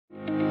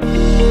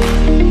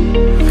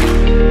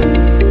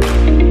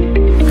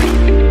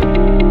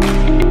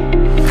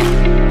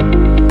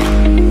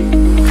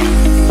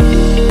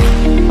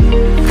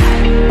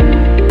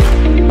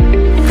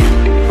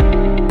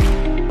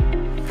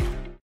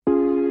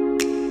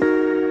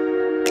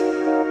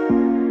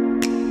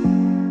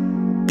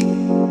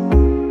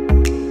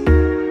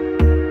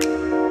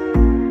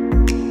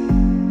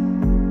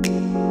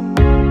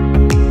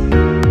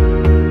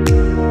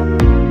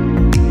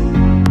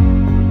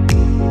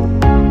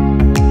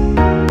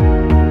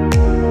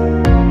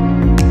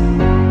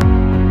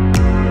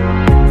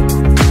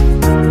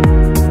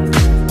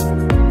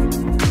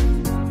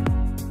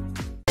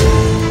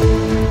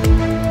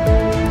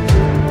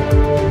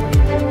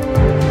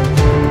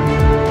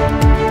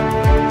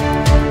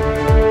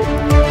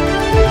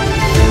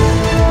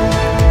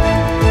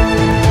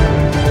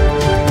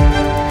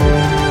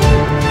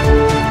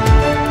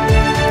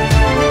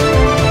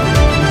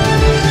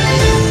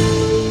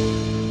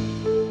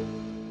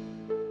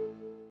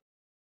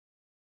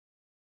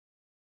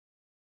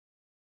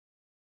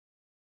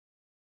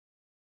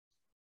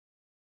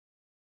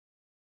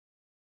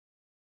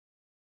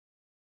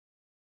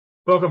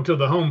Welcome to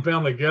the home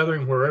family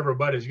gathering where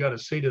everybody's got a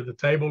seat at the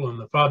table in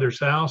the Father's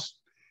house.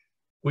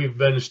 We've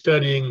been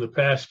studying the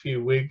past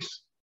few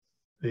weeks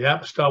the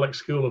Apostolic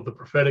School of the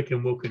Prophetic,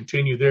 and we'll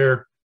continue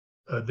there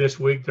this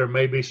week. There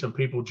may be some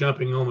people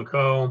jumping on the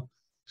call,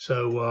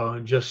 so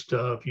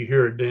if you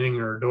hear a ding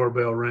or a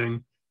doorbell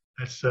ring,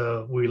 that's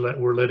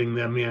we're letting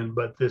them in.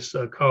 But this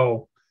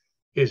call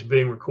is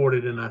being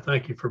recorded, and I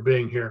thank you for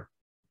being here.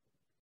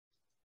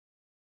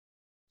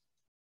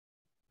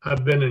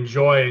 I've been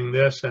enjoying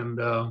this,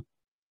 and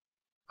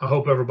I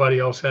hope everybody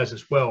else has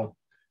as well.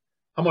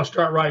 I'm going to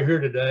start right here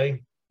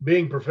today.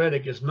 Being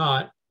prophetic is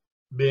not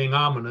being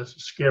ominous,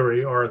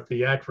 scary, or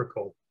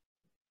theatrical.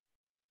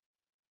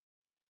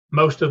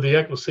 Most of the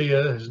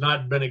Ekklesia has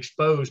not been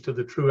exposed to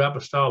the true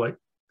apostolic,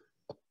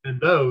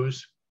 and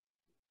those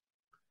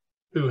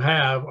who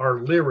have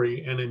are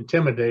leery and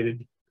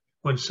intimidated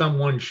when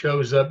someone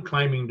shows up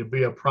claiming to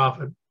be a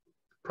prophet,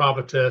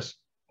 prophetess,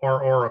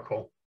 or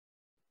oracle.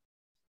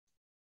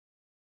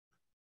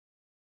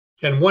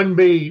 Can one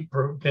be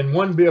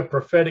a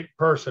prophetic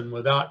person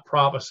without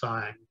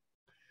prophesying?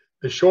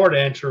 The short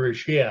answer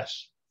is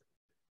yes.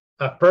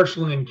 I've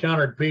personally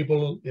encountered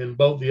people in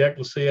both the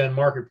Ekklesia and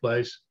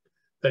Marketplace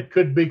that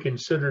could be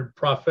considered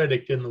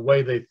prophetic in the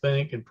way they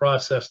think and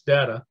process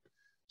data.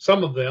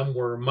 Some of them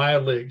were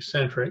mildly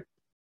eccentric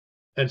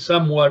and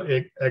somewhat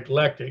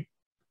eclectic,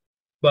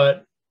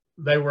 but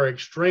they were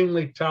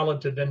extremely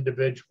talented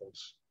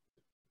individuals.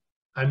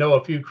 I know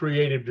a few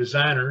creative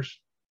designers.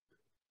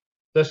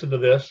 Listen to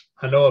this.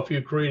 I know a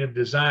few creative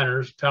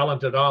designers,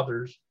 talented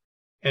authors,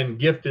 and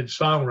gifted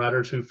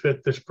songwriters who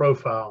fit this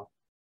profile.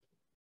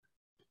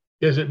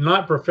 Is it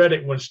not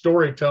prophetic when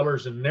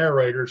storytellers and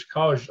narrators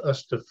cause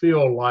us to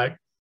feel like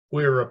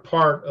we're a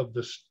part of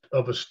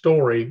a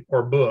story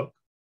or book?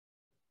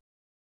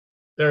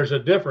 There's a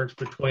difference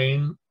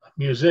between a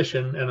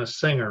musician and a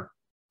singer,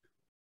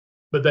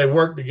 but they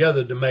work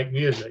together to make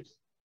music.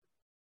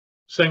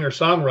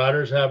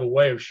 Singer-songwriters have a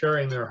way of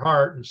sharing their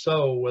heart and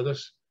soul with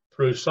us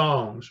through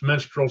songs.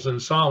 Minstrels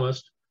and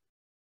psalmists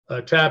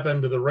tap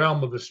into the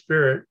realm of the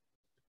Spirit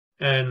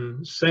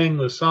and sing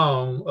the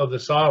song of the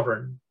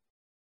sovereign.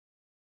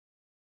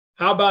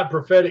 How about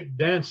prophetic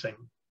dancing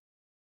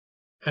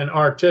and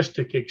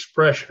artistic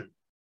expression?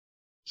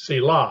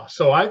 Selah.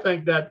 So I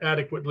think that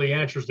adequately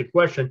answers the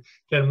question,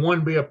 can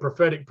one be a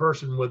prophetic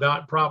person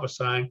without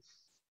prophesying?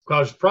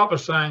 Because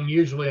prophesying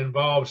usually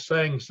involves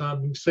saying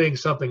something, seeing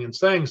something, and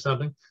saying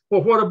something.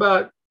 Well, what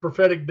about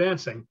prophetic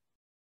dancing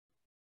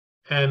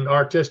and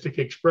artistic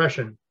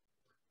expression,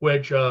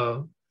 which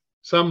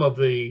some of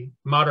the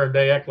modern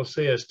day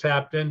ecclesia has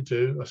tapped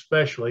into,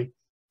 especially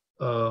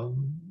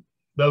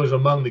those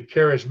among the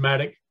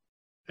charismatic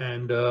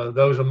and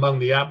those among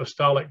the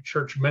apostolic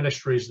church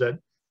ministries that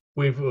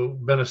we've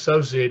been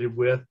associated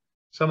with.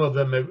 Some of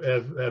them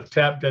have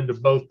tapped into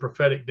both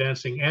prophetic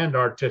dancing and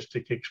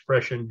artistic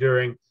expression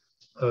during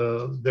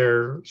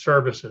their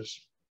services.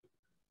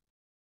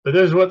 But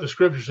this is what the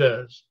scripture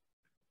says.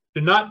 Do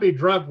not be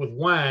drunk with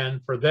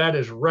wine, for that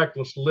is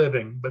reckless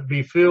living, but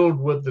be filled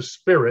with the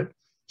Spirit.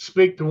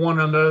 Speak to one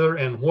another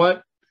in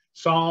what?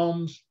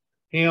 Psalms,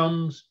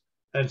 hymns,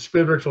 and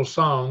spiritual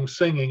songs,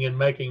 singing and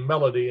making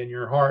melody in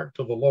your heart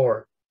to the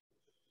Lord.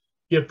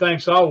 Give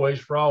thanks always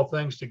for all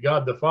things to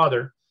God the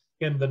Father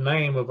in the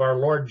name of our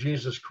Lord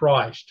Jesus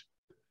Christ.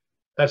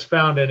 That's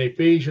found in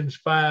Ephesians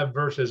 5,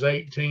 verses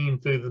 18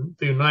 through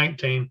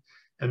 19,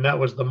 and that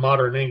was the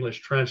modern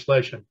English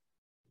translation.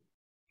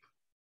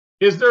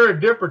 Is there a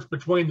difference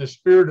between the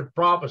spirit of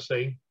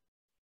prophecy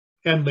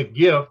and the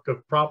gift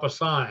of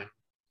prophesying?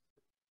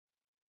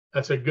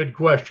 That's a good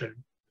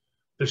question.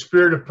 The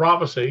spirit of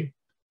prophecy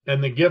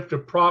and the gift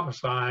of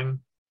prophesying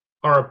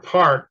are a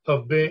part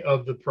of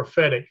the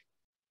prophetic,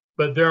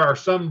 but there are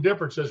some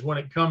differences when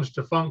it comes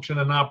to function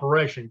and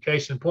operation.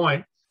 Case in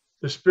point,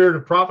 the spirit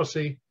of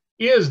prophecy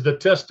is the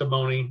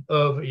testimony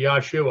of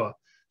Yeshua.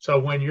 So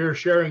when you're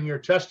sharing your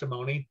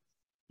testimony,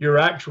 you're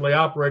actually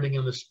operating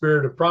in the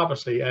spirit of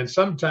prophecy. And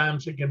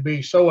sometimes it can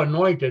be so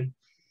anointed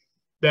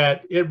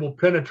that it will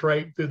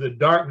penetrate through the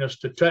darkness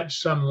to touch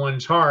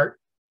someone's heart.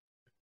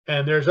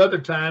 And there's other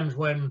times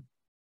when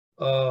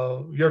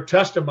your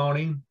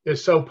testimony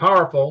is so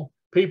powerful,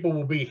 people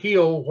will be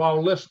healed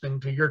while listening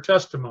to your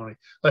testimony,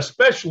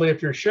 especially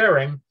if you're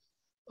sharing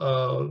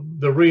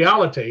the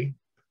reality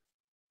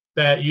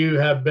that you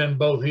have been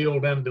both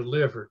healed and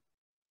delivered.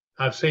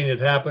 I've seen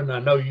it happen. I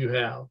know you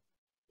have.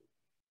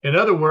 In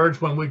other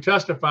words, when we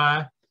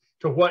testify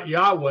to what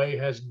Yahweh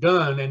has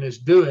done and is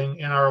doing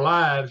in our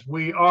lives,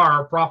 we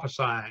are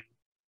prophesying.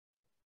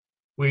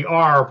 We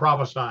are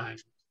prophesying.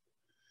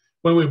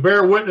 When we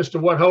bear witness to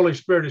what Holy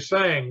Spirit is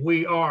saying,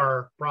 we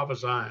are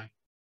prophesying.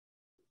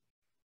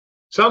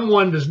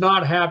 Someone does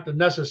not have to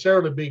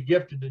necessarily be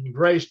gifted in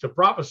grace to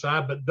prophesy,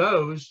 but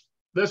those,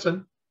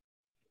 listen,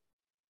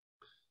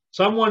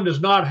 someone does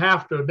not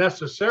have to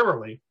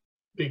necessarily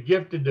be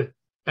gifted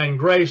and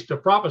grace to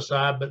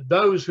prophesy, but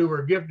those who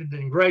are gifted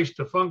in grace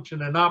to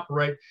function and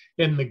operate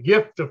in the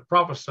gift of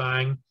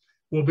prophesying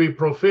will be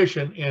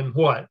proficient in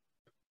what?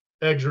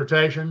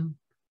 Exhortation,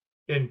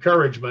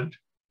 encouragement,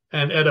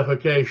 and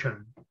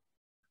edification.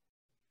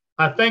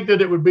 I think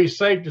that it would be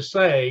safe to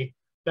say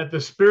that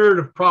the spirit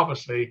of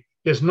prophecy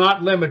is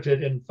not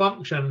limited in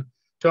function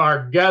to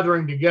our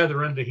gathering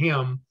together unto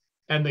him,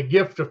 and the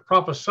gift of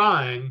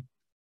prophesying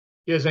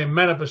is a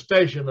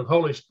manifestation of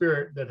Holy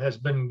Spirit that has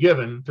been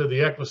given to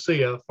the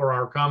ecclesia for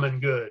our common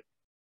good.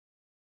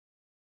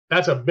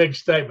 That's a big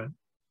statement.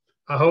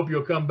 I hope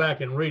you'll come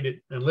back and read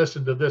it and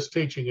listen to this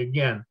teaching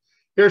again.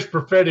 Here's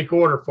prophetic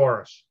order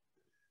for us.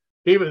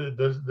 Even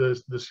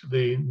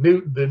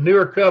the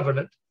newer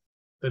covenant,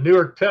 the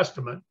newer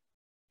testament,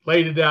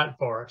 laid it out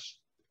for us.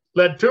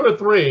 Let 2 or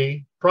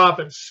 3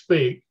 prophets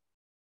speak,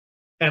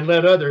 and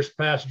let others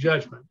pass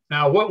judgment.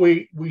 Now, what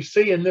we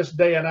see in this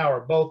day and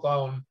hour, both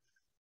on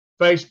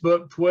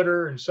Facebook,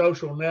 Twitter, and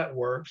social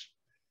networks,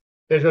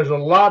 is there's a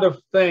lot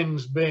of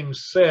things being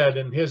said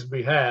in his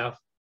behalf,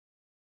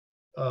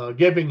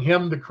 giving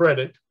him the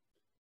credit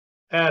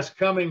as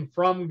coming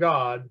from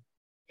God,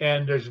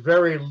 and there's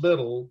very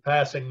little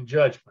passing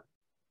judgment.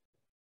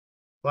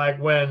 Like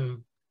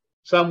when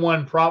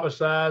someone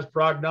prophesies,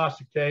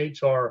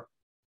 prognosticates, or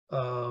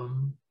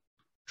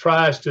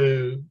tries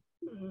to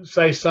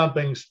say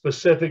something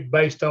specific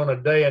based on a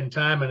day and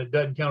time, and it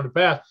doesn't come to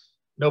pass,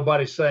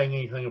 nobody's saying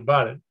anything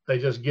about it. They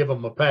just give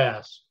them a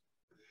pass.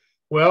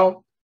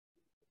 Well,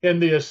 in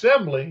the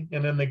assembly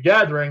and in the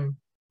gathering,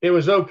 it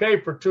was okay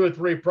for 2 or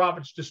 3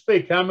 prophets to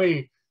speak. How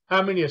many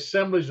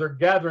assemblies or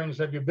gatherings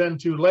have you been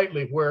to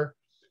lately where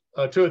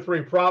 2 or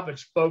 3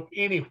 prophets spoke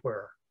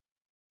anywhere?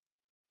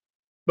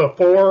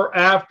 Before,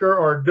 after,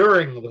 or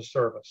during the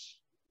service.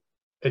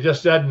 It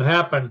just doesn't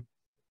happen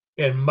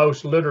in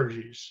most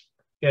liturgies,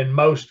 in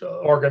most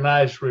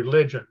organized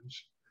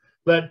religions.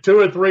 Let 2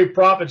 or 3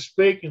 prophets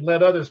speak and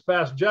let others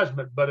pass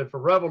judgment. But if a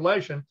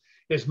revelation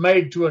is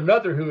made to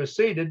another who is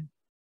seated,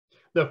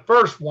 the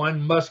first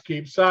one must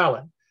keep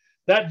silent.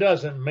 That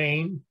doesn't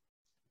mean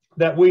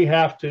that we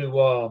have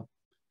to,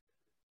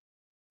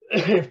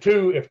 if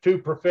two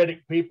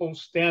prophetic people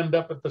stand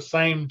up at the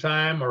same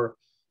time or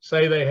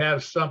say they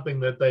have something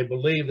that they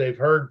believe they've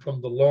heard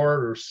from the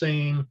Lord or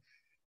seen,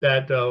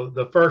 that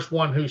the first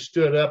one who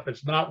stood up,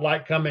 it's not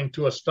like coming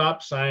to a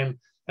stop sign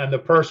and the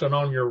person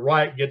on your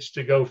right gets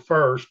to go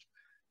first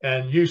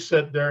and you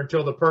sit there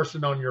until the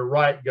person on your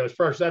right goes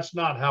first. That's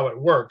not how it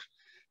works.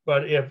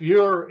 But if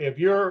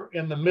you're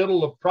in the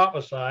middle of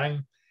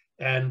prophesying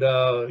and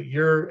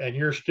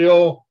you're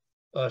still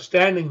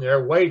standing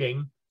there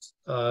waiting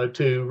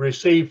to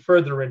receive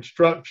further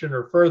instruction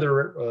or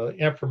further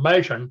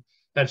information,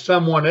 and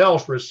someone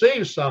else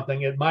receives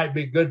something, it might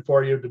be good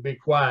for you to be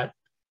quiet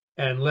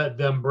and let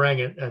them bring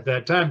it at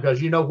that time,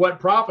 because you know what,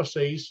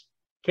 prophecies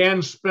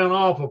can spin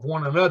off of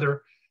one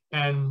another,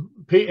 and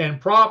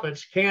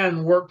prophets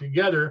can work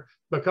together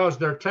because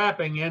they're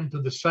tapping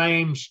into the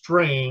same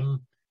stream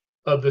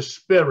of the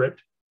Spirit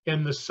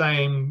in the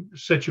same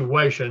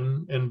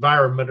situation,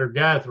 environment, or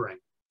gathering.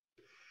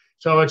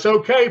 So it's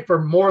okay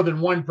for more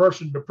than one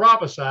person to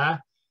prophesy.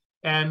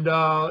 And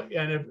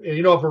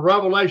if a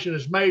revelation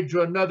is made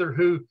to another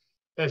who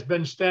has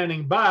been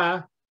standing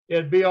by,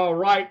 it'd be all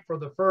right for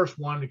the first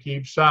one to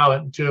keep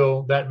silent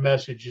until that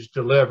message is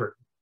delivered.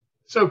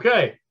 It's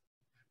okay.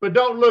 But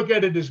don't look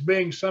at it as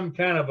being some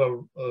kind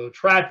of a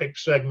traffic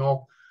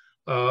signal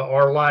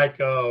or like,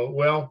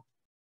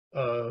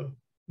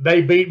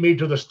 they beat me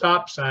to the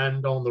stop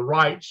sign on the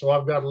right, so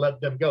I've got to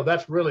let them go.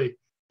 That's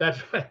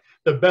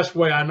the best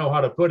way I know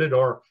how to put it.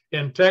 Or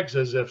in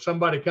Texas, if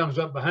somebody comes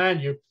up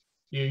behind you,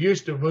 you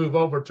used to move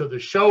over to the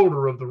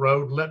shoulder of the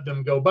road and let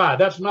them go by.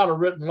 That's not a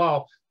written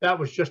law. That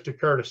was just a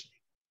courtesy.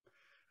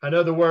 In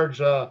other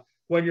words,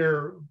 when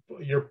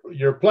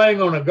you're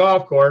playing on a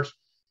golf course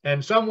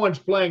and someone's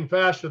playing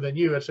faster than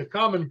you, it's a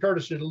common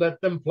courtesy to let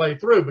them play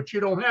through, but you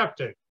don't have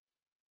to.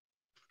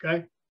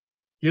 Okay?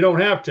 You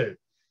don't have to.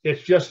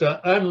 It's just an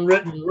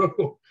unwritten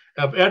rule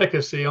of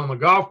etiquette on the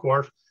golf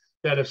course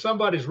that if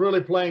somebody's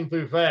really playing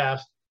through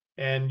fast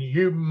and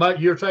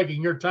you're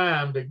taking your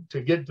time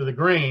to get to the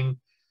green,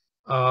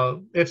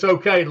 it's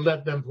okay to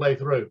let them play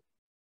through.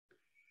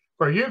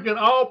 For you can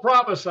all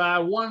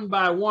prophesy one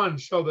by one,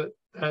 so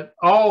that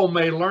all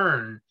may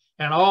learn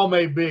and all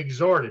may be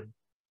exhorted.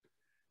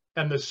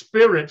 And the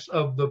spirits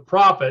of the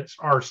prophets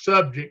are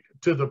subject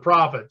to the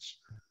prophets.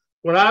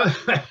 What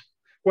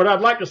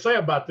I'd like to say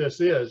about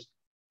this is,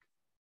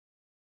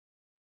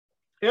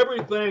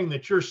 everything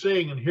that you're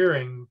seeing and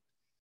hearing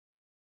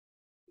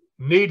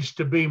needs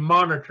to be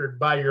monitored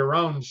by your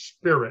own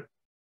spirit,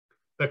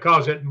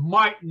 because it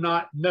might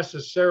not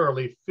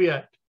necessarily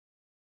fit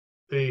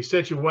the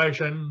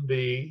situation,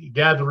 the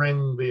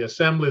gathering, the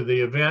assembly,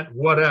 the event,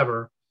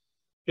 whatever.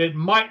 It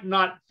might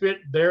not fit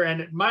there,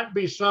 and it might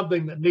be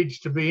something that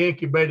needs to be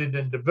incubated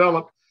and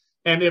developed.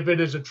 And if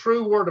it is a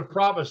true word of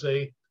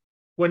prophecy,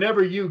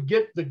 whenever you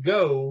get the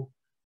go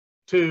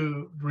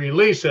to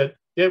release it,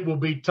 it will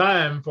be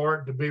time for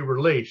it to be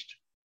released.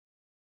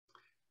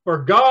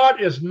 For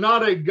God is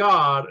not a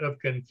God of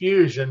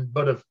confusion,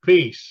 but of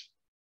peace,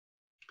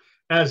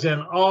 as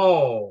in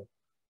all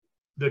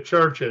the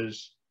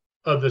churches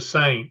of the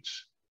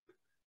saints.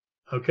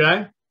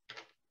 Okay?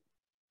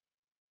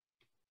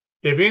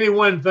 If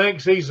anyone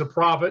thinks he's a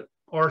prophet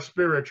or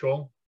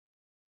spiritual,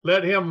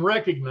 let him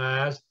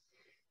recognize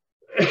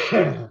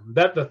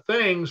that the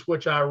things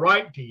which I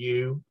write to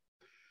you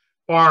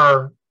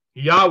are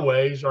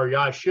Yahweh's or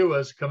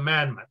Yeshua's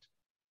commandment.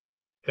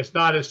 It's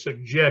not a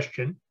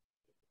suggestion.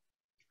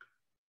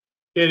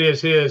 It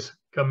is his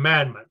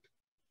commandment.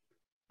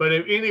 But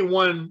if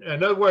anyone,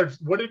 in other words,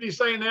 what did he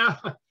say now?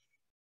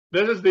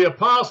 This is the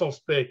apostle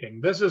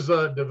speaking. This is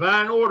a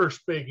divine order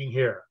speaking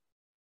here.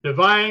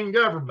 Divine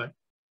government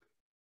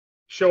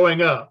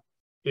showing up.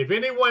 If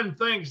anyone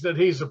thinks that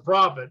he's a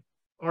prophet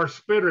or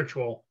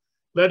spiritual,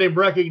 let him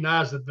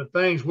recognize that the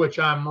things which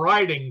I'm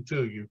writing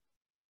to you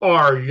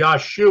are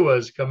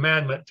Yeshua's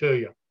commandment to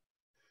you.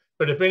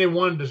 But if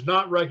anyone does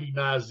not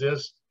recognize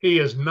this, he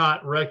is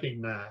not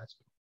recognized.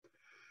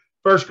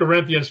 1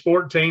 Corinthians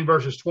 14,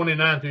 verses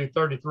 29 through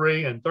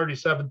 33 and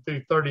 37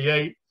 through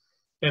 38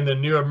 in the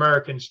New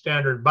American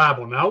Standard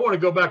Bible. Now, I want to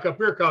go back up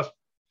here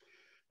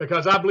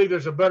because I believe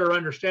there's a better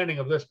understanding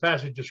of this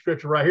passage of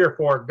Scripture right here.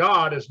 For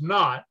God is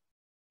not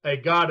a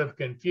God of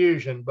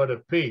confusion, but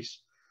of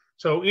peace.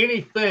 So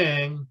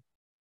anything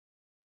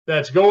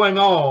that's going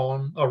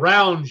on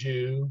around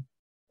you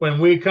when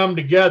we come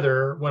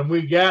together, when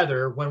we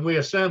gather, when we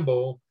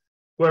assemble,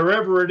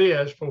 wherever it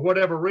is, for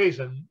whatever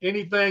reason,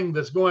 anything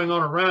that's going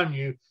on around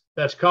you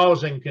that's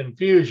causing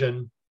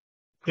confusion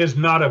is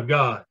not of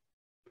God.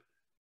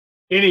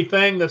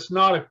 Anything that's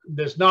not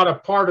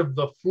a part of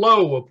the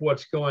flow of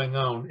what's going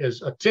on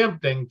is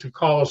attempting to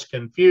cause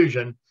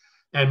confusion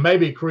and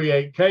maybe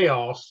create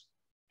chaos,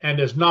 and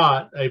is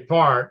not a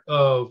part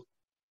of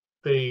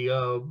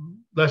the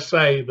let's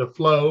say the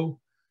flow.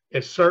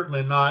 It's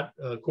certainly not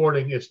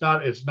it's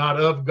not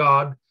of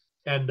God,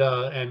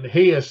 and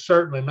he is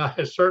certainly not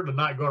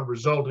going to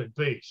result in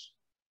peace.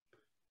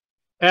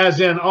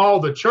 As in all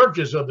the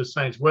churches of the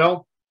saints.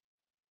 Well,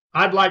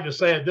 I'd like to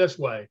say it this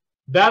way.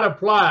 That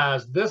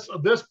applies, this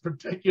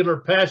particular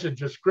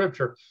passage of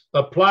Scripture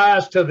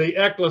applies to the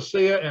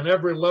Ekklesia in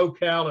every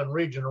locale and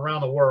region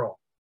around the world.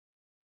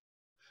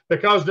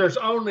 Because there's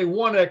only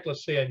one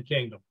Ekklesia and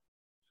kingdom.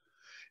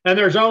 And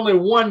there's only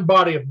one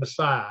body of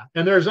Messiah.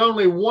 And there's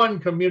only one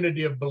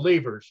community of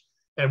believers.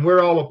 And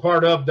we're all a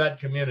part of that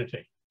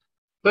community.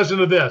 Listen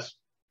to this.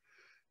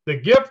 The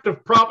gift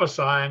of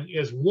prophesying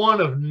is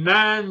one of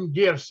 9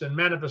 gifts and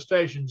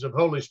manifestations of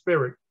Holy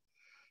Spirit,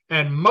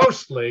 and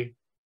mostly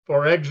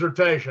for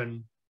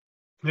exhortation,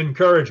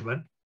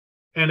 encouragement,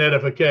 and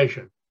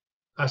edification.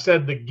 I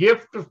said the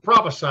gift of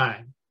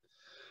prophesying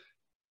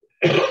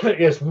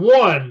is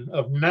one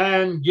of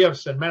 9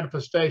 gifts and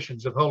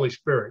manifestations of Holy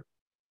Spirit,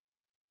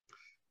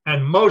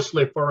 and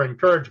mostly for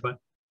encouragement,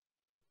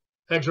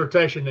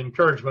 exhortation,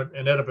 encouragement,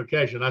 and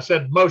edification. I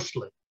said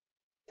mostly,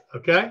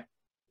 okay?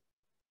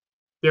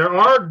 There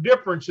are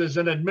differences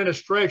in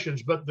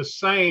administrations, but the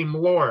same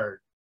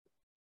Lord.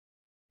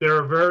 There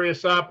are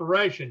various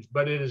operations,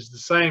 but it is the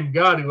same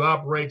God who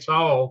operates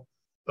all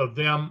of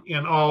them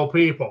in all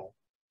people.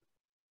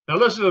 Now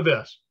listen to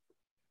this.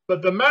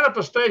 But the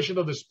manifestation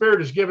of the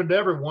Spirit is given to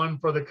everyone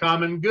for the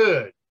common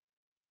good.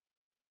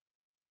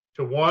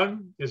 To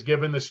one is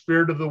given the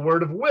spirit of the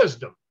word of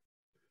wisdom,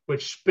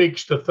 which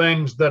speaks to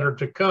things that are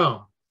to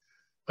come.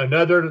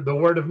 Another, the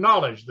word of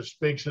knowledge, that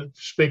speaks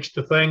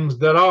to things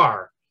that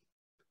are.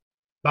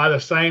 By the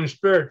same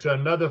Spirit, to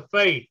another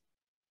faith.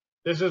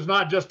 This is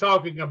not just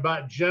talking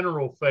about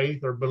general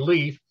faith or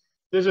belief.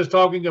 This is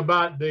talking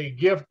about the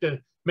gift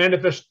and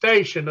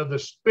manifestation of the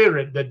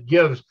Spirit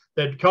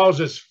that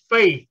causes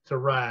faith to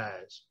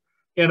rise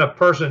in a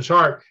person's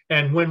heart.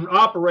 And when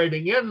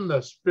operating in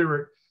the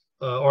Spirit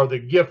or the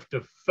gift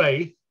of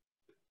faith,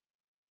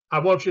 I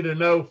want you to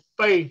know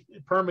faith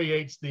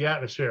permeates the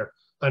atmosphere.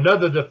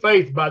 Another, the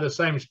faith by the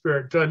same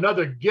Spirit. To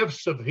another,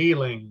 gifts of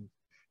healings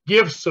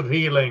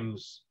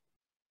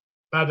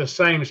by the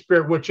same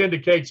Spirit, which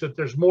indicates that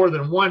there's more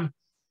than one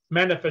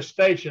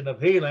manifestation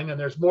of healing, and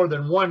there's more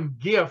than one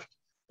gift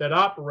that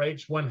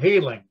operates when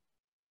healing.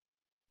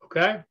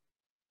 Okay?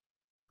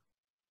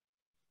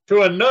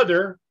 To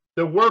another,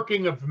 the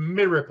working of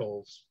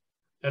miracles.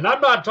 And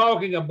I'm not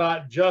talking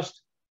about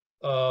just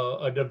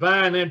a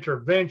divine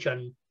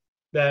intervention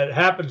that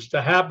happens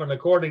to happen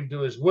according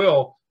to his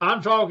will.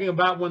 I'm talking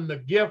about when the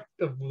gift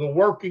of the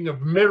working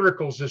of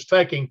miracles is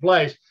taking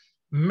place.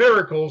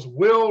 Miracles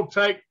will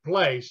take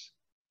place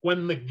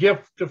when the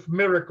gift of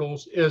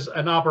miracles is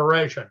an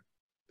operation.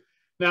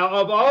 Now,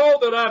 of all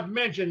that I've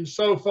mentioned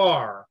so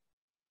far,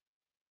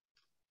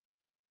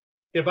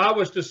 if I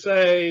was to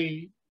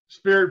say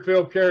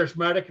Spirit-filled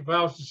charismatic, if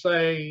I was to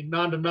say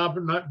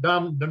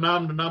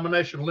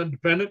non-denominational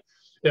independent,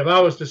 if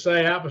I was to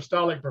say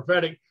apostolic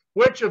prophetic,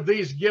 which of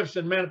these gifts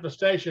and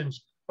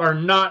manifestations are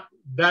not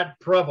that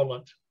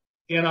prevalent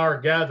in our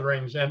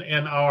gatherings and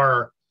in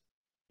our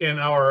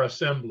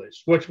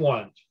assemblies? Which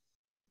ones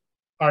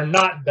are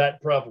not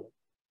that prevalent?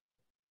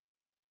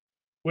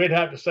 We'd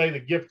have to say the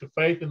gift of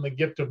faith and the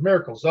gift of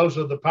miracles. Those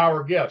are the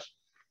power gifts.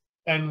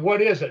 And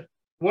what is it?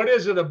 What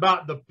is it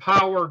about the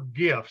power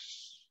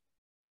gifts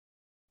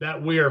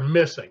that we are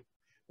missing?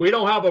 We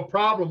don't have a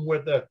problem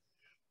with the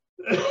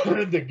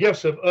the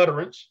gifts of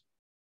utterance.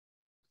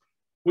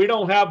 We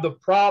don't have the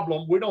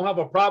problem. We don't have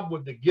a problem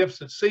with the gifts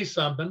that see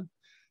something,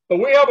 but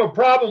we have a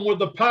problem with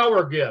the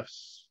power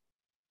gifts.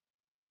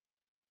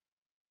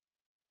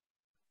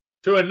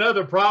 To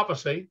another,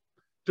 prophecy.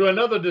 To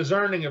another,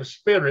 discerning of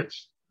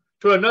spirits.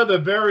 To another,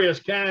 various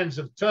kinds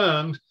of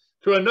tongues.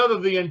 To another,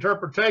 the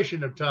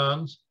interpretation of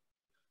tongues.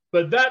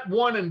 But that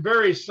one and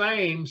very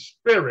same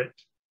Spirit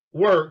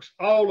works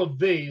all of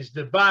these,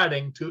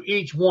 dividing to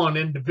each one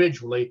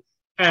individually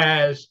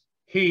as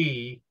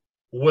he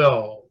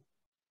will.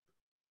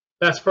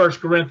 That's 1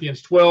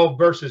 Corinthians 12,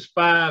 verses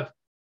 5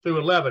 through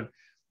 11.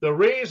 The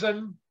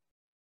reason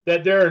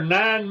that there are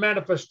 9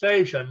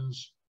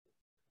 manifestations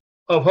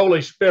of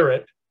Holy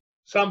Spirit,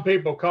 some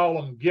people call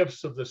them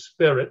gifts of the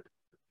Spirit.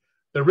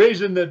 The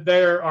reason that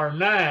there are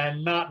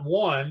 9, not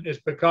 1, is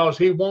because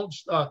he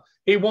wants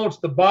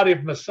the body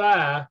of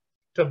Messiah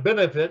to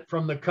benefit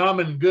from the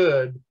common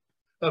good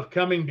of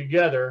coming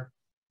together.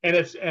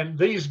 And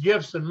these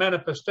gifts and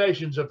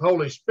manifestations of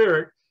Holy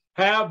Spirit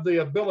have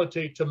the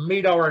ability to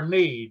meet our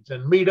needs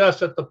and meet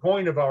us at the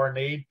point of our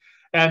need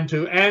and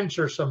to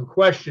answer some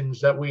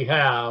questions that we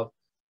have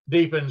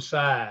deep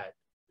inside.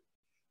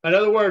 In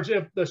other words,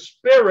 if the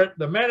Spirit,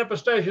 the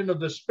manifestation of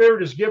the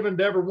Spirit is given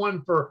to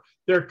everyone for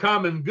their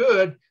common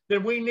good,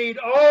 then we need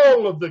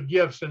all of the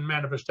gifts and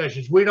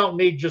manifestations. We don't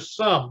need just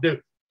some.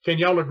 Can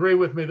y'all agree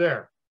with me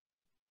there?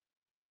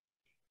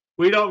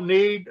 We don't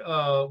need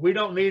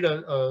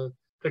to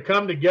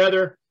come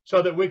together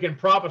so that we can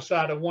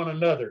prophesy to one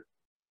another.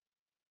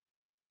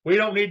 We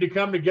don't need to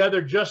come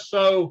together just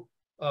so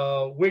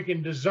we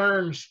can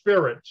discern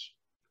spirits.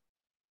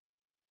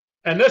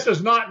 And this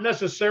is not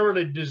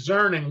necessarily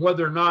discerning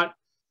whether or not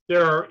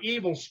there are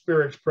evil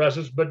spirits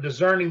present, but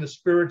discerning the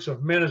spirits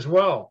of men as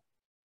well.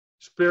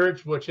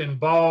 Spirits which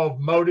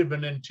involve motive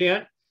and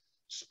intent,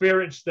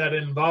 spirits that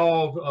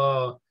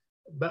involve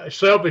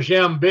selfish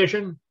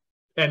ambition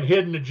and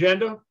hidden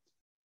agenda,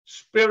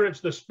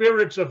 the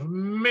spirits of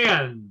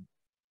men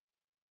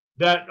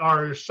that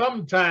are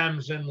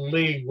sometimes in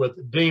league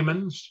with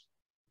demons,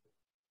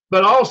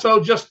 but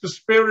also just the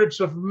spirits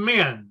of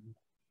men,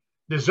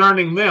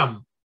 discerning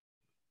them.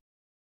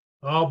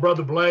 Oh,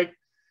 Brother Blake,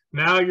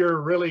 now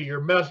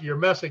you're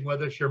messing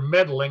with us. You're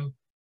meddling,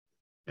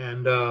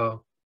 and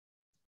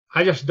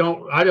I just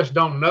don't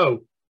know.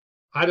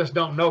 I just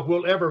don't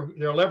know if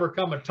there'll ever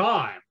come a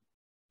time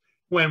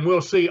when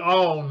we'll see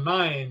all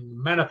 9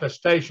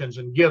 manifestations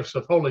and gifts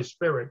of Holy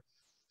Spirit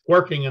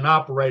working and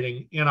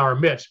operating in our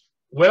midst.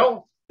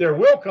 Well, there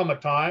will come a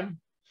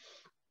time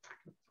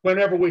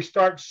whenever we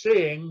start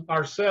seeing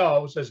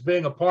ourselves as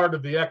being a part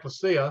of the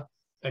Ekklesia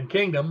and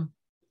kingdom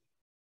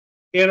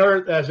in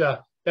earth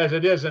as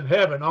it is in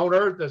heaven, on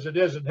earth as it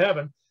is in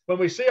heaven. When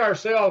we see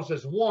ourselves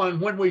as one,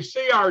 when we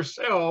see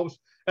ourselves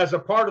as a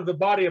part of the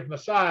body of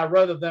Messiah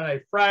rather than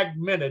a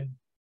fragmented,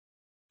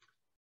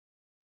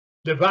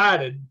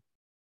 divided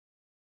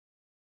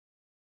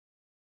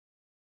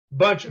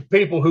bunch of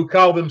people who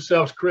call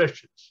themselves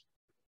Christians.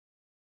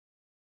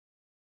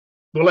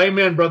 Well,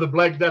 amen, Brother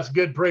Blake. That's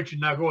good preaching.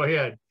 Now go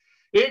ahead.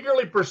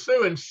 Eagerly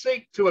pursue and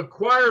seek to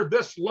acquire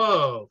this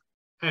love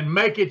and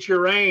make it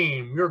your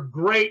aim, your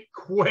great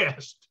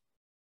quest.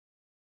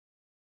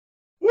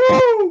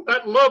 Woo!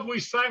 That love we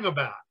sang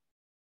about.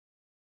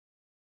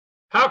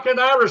 How can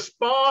I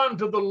respond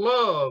to the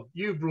love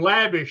you've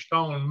lavished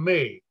on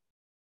me?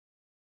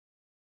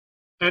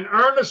 And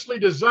earnestly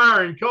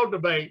desire and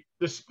cultivate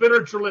the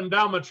spiritual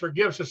endowments or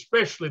gifts,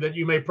 especially that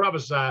you may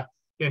prophesy,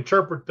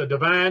 interpret the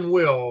divine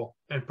will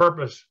and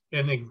purpose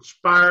in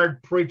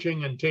inspired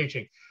preaching and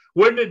teaching.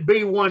 Wouldn't it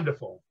be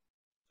wonderful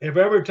if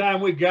every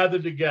time we gather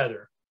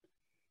together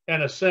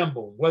and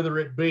assemble, whether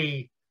it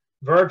be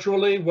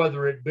virtually,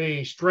 whether it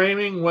be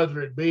streaming,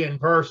 whether it be in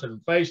person,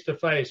 face to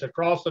face,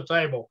 across the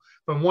table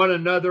from one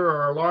another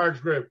or a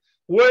large group,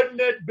 wouldn't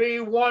it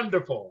be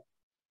wonderful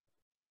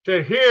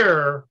to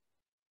hear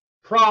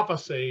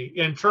prophecy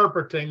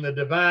interpreting the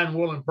divine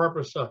will and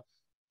purpose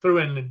through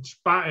an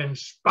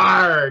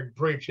inspired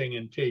preaching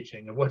and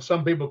teaching, of what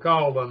some people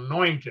call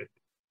anointed?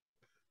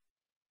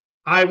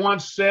 I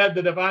once said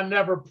that if I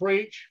never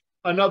preach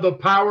another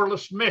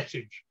powerless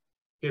message,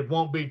 it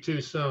won't be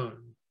too soon.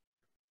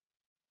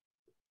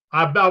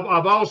 I've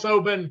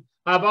also been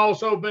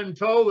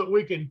told that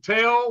we can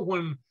tell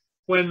when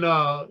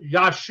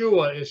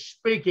Yeshua is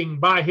speaking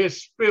by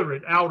his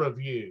Spirit out of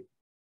you.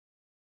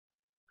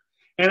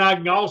 And I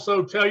can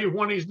also tell you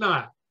when he's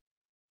not.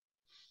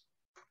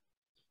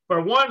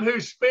 For one who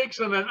speaks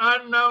in an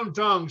unknown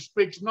tongue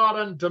speaks not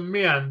unto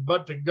men,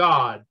 but to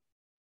God.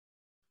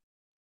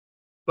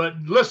 But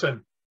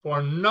listen,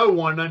 for no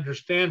one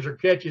understands or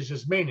catches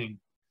his meaning,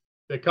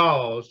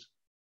 because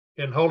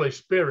in Holy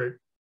Spirit,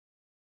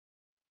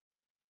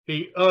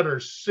 he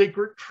utters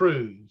secret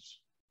truths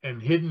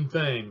and hidden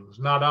things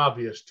not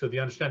obvious to the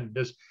understanding.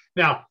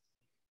 Now,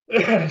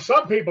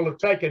 some people have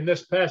taken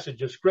this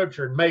passage of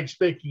Scripture and made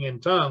speaking in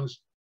tongues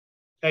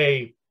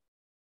a,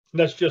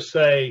 let's just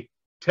say,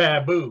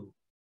 taboo.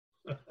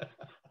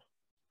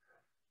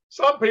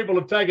 Some people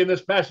have taken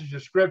this passage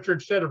of scripture,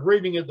 instead of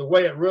reading it the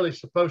way it really is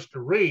supposed to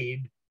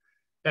read,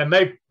 and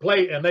they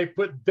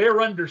put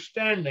their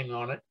understanding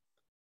on it,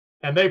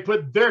 and they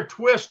put their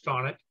twist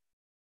on it,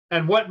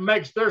 and what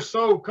makes their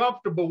soul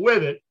comfortable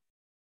with it,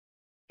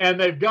 and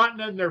they've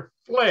gotten in their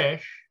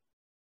flesh,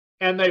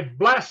 and they've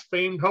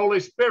blasphemed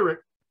Holy Spirit,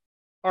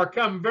 or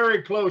come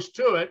very close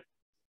to it,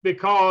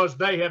 because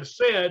they have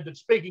said that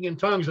speaking in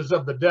tongues is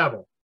of the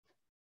devil.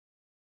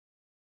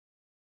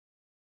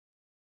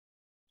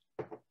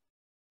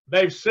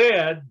 They've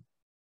said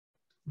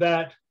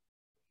that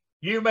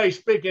you may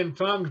speak in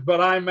tongues, but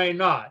I may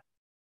not.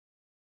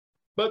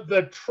 But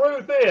the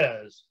truth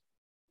is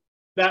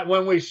that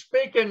when we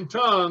speak in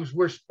tongues,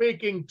 we're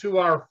speaking to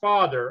our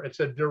Father.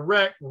 It's a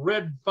direct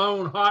red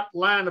phone hot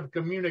line of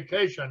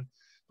communication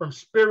from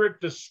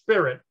spirit to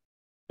spirit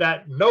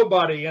that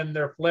nobody in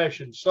their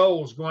flesh and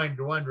soul is going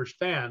to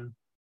understand,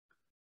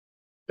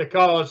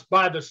 because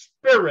by the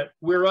Spirit,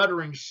 we're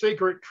uttering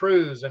secret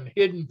truths and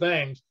hidden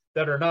things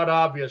that are not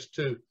obvious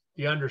to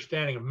the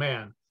understanding of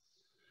man.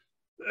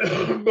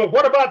 But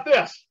what about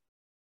this?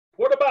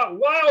 What about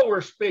while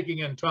we're speaking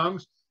in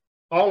tongues,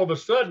 all of a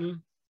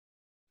sudden,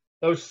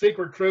 those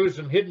secret truths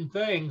and hidden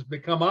things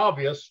become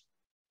obvious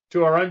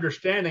to our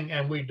understanding,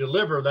 and we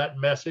deliver that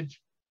message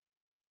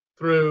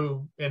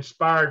through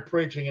inspired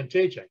preaching and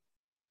teaching?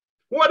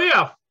 What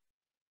if,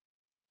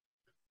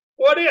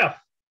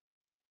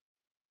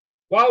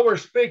 while we're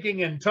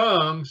speaking in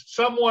tongues,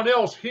 someone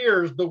else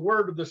hears the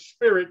word of the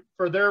Spirit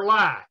for their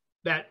lie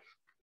that,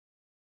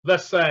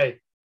 let's say,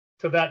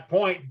 to that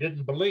point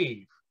didn't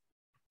believe?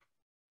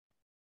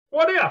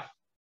 What if?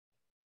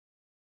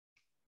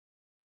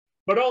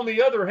 But on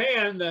the other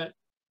hand, that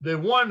the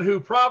one who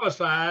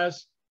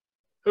prophesies,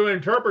 who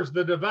interprets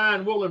the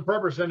divine will and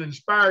purpose in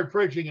inspired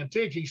preaching and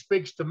teaching,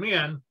 speaks to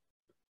men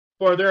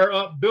for their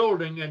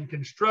upbuilding and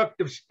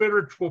constructive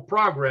spiritual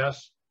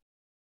progress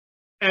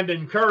and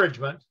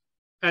encouragement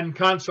and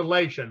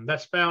consolation.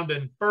 That's found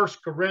in 1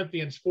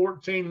 Corinthians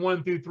 14,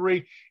 1 through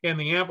 3 in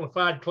the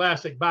Amplified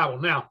Classic Bible.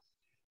 Now,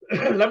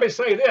 let me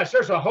say this.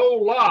 There's a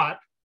whole lot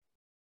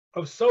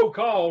of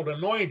so-called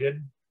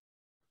anointed,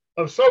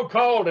 of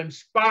so-called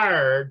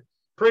inspired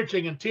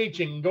preaching and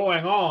teaching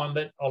going on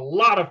that a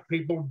lot of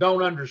people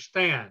don't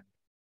understand.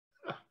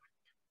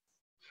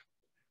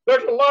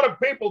 There's a lot of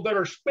people that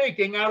are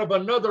speaking out of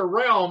another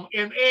realm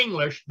in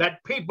English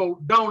that people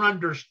don't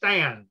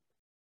understand.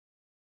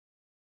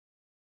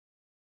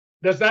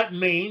 Does that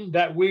mean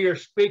that we are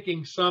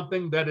speaking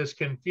something that is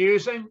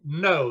confusing?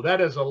 No,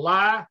 that is a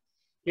lie.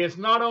 It's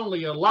not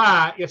only a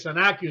lie, it's an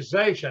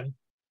accusation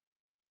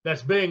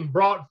that's being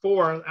brought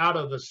forth out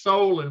of the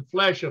soul and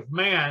flesh of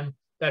man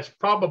that's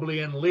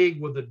probably in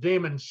league with the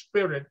demon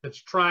spirit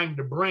that's trying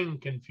to bring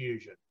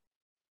confusion.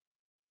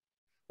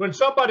 When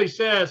somebody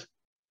says,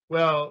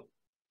 well,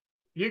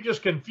 you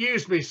just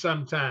confuse me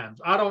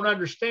sometimes, I don't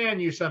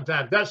understand you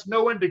sometimes, that's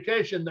no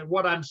indication that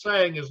what I'm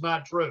saying is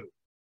not true.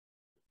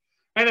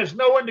 And it's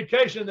no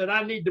indication that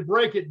I need to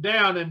break it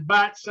down in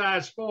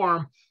bite-sized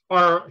form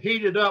or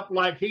heat it up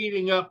like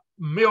heating up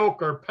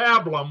milk or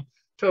pablum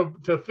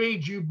to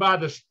feed you by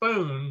the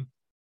spoon.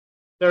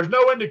 There's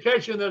no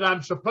indication that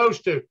I'm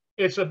supposed to.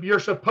 You're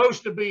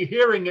supposed to be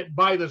hearing it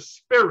by the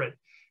Spirit.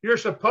 You're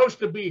supposed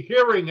to be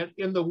hearing it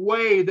in the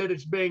way that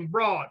it's being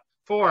brought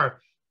forth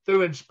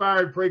through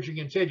inspired preaching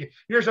and teaching.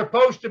 You're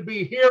supposed to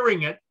be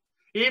hearing it,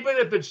 even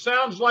if it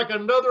sounds like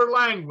another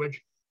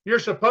language. You're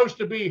supposed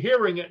to be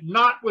hearing it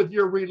not with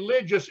your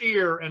religious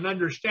ear and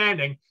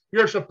understanding.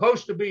 You're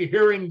supposed to be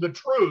hearing the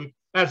truth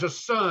as a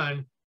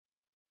son.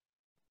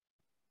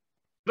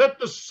 Let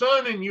the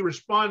son in you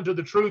respond to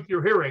the truth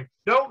you're hearing.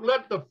 Don't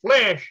let the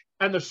flesh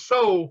and the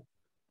soul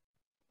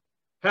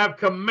have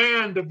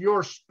command of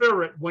your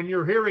spirit when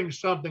you're hearing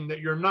something that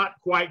you're not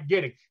quite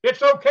getting.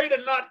 It's okay to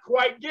not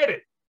quite get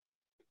it.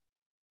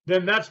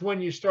 Then that's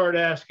when you start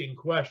asking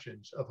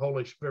questions of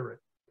Holy Spirit.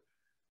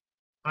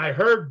 I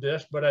heard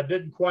this, but I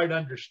didn't quite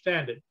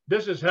understand it.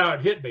 This is how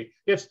it hit me.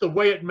 It's the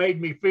way it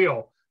made me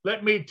feel.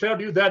 Let me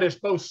tell you, that is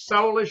both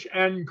soulish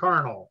and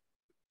carnal.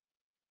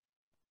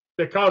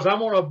 Because I'm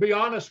going to be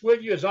honest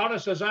with you, as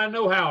honest as I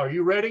know how. Are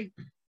you ready?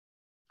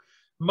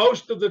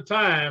 Most of the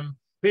time,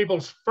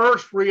 people's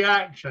first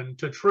reaction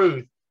to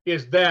truth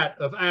is that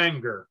of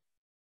anger.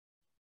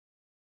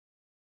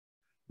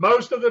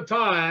 Most of the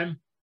time,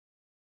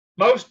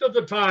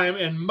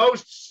 in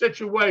most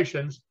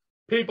situations,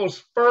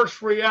 people's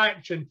first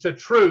reaction to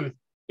truth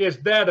is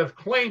that of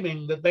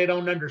claiming that they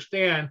don't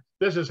understand.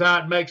 This is how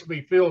it makes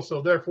me feel,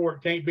 so therefore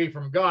it can't be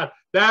from God.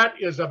 That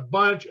is a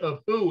bunch of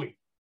hooey.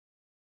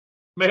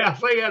 May I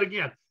say that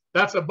again?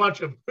 That's a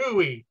bunch of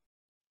hooey.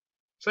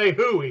 Say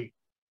hooey.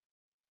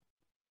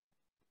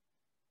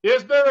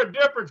 Is there a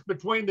difference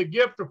between the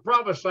gift of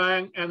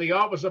prophesying and the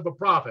office of a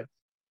prophet?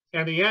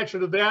 And the answer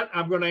to that,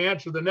 I'm going to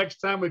answer the next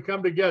time we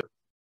come together.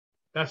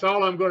 That's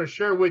all I'm going to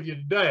share with you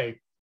today.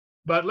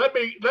 But let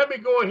me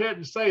go ahead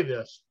and say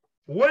this.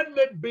 Wouldn't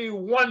it be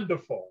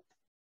wonderful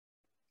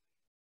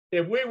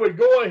if we would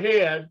go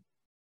ahead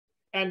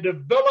and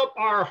develop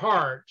our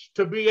hearts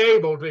to be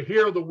able to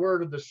hear the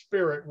word of the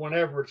Spirit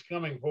whenever it's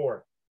coming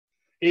forth,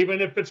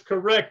 even if it's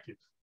corrective,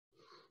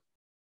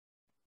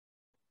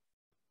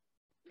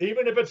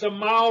 even if it's a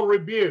mild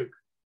rebuke.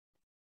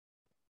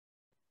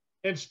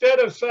 Instead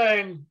of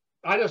saying,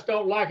 I just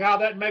don't like how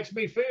that makes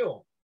me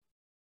feel.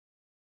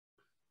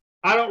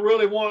 I don't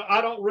really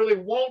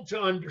want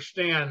to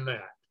understand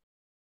that.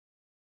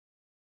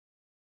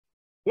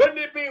 Wouldn't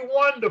it be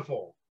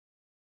wonderful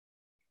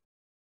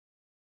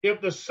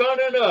if the Son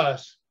in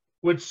us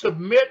would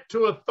submit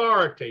to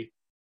authority,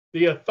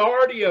 the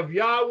authority of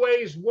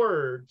Yahweh's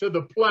word, to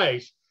the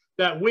place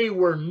that we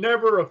were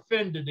never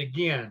offended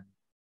again?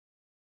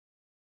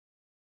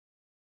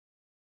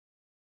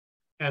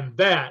 And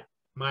that,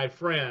 my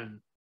friend,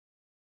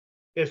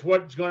 is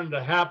what's going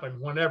to happen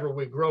whenever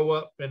we grow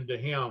up into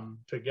Him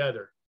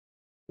together.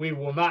 We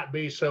will not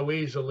be so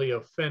easily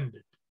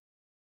offended,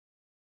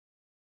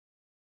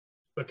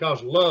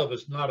 because love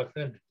is not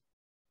offended.